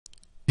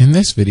In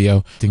this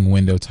video, the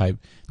window type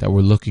that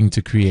we're looking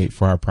to create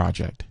for our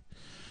project.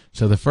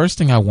 So the first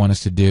thing I want us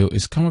to do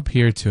is come up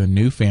here to a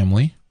new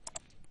family.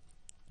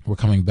 We're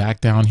coming back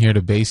down here to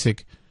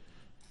basic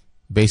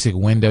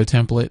window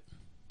template.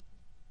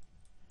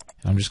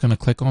 And I'm just going to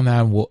click on that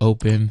and we'll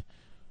open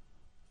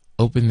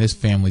this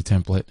family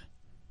template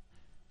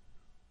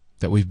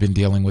that we've been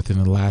dealing with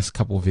in the last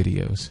couple of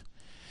videos.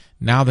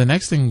 Now the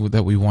next thing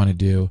that we want to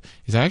do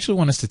is I actually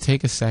want us to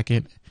take a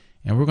second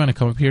and we're going to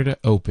come up here to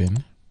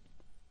open.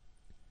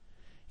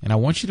 And I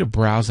want you to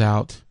browse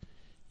out.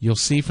 You'll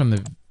see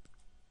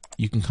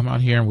you can come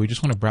out here and we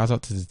just want to browse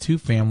out to the two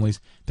families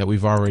that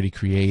we've already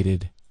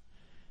created.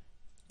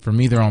 For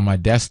me, they're on my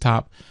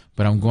desktop,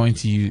 but I'm going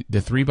to use the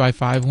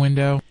 3x5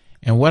 window.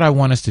 And what I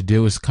want us to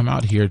do is come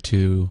out here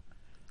to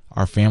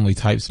our family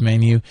types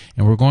menu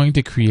and we're going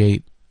to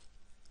create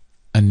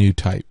a new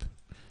type.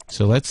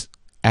 So let's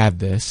add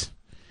this.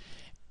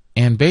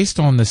 And based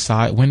on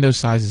the window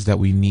sizes that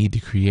we need to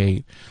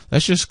create,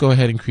 let's just go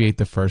ahead and create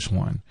the first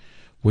one,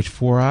 which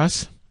for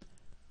us,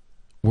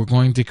 we're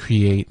going to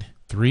create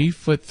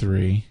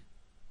 3'3"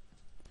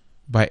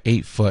 by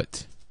 8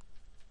 foot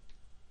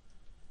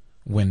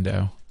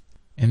window.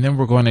 And then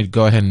we're going to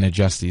go ahead and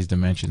adjust these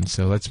dimensions.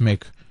 So let's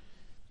make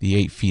the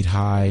 8 feet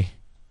high,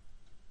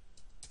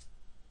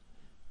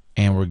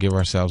 and we'll give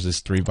ourselves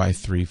this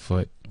 3x3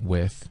 foot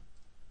width.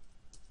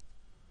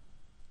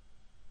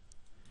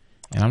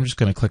 And I'm just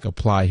going to click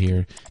apply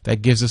here.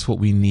 That gives us what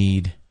we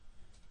need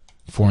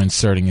for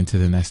inserting into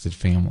the nested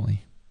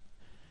family.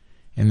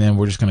 And then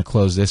we're just going to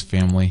close this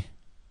family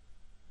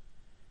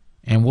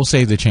and we'll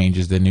save the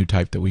changes, the new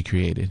type that we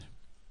created.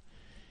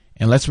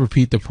 And let's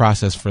repeat the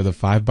process for the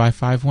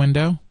 5x5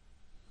 window.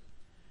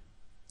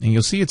 And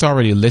you'll see it's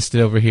already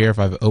listed over here if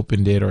I've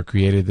opened it or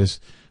created this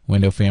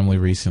window family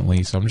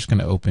recently. So I'm just going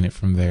to open it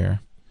from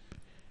there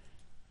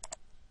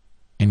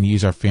and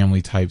use our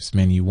family types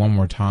menu one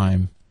more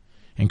time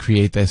and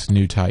create this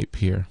new type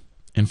here.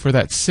 And for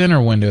that center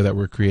window that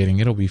we're creating,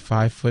 it'll be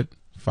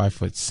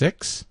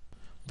 5'6"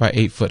 by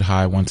 8 foot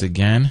high once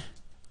again.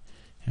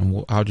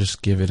 And I'll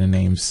just give it a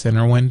name,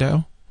 center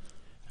window,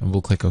 and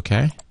we'll click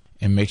OK.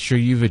 And make sure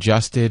you've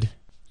adjusted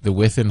the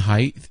width and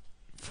height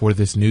for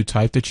this new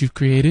type that you've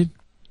created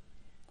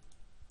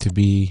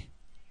to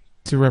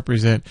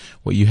represent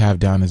what you have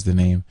down as the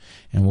name.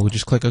 And we'll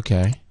just click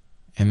OK.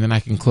 And then I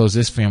can close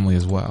this family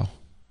as well.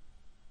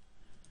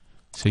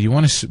 So you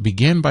want to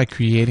begin by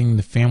creating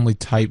the family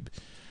type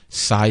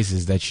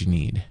sizes that you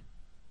need.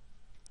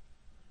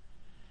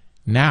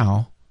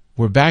 Now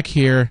we're back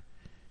here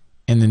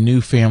in the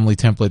new family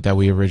template that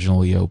we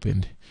originally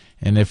opened.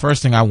 And the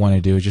first thing I want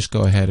to do is just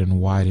go ahead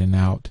and widen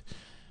out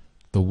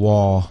the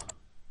wall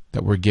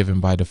that we're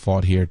given by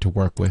default here to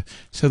work with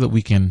so that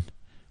we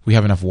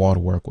have enough wall to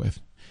work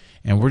with.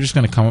 And we're just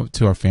going to come up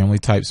to our family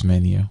types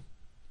menu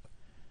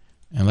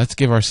and let's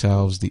give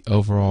ourselves the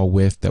overall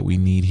width that we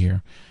need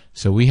here.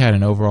 So we had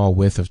an overall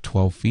width of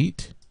 12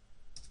 feet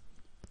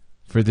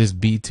for this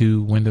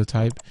B2 window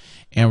type,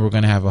 and we're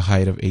going to have a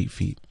height of 8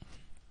 feet.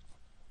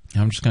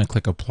 And I'm just going to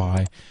click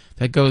apply.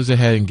 That goes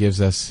ahead and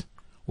gives us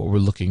what we're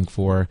looking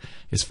for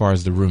as far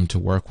as the room to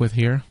work with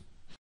here.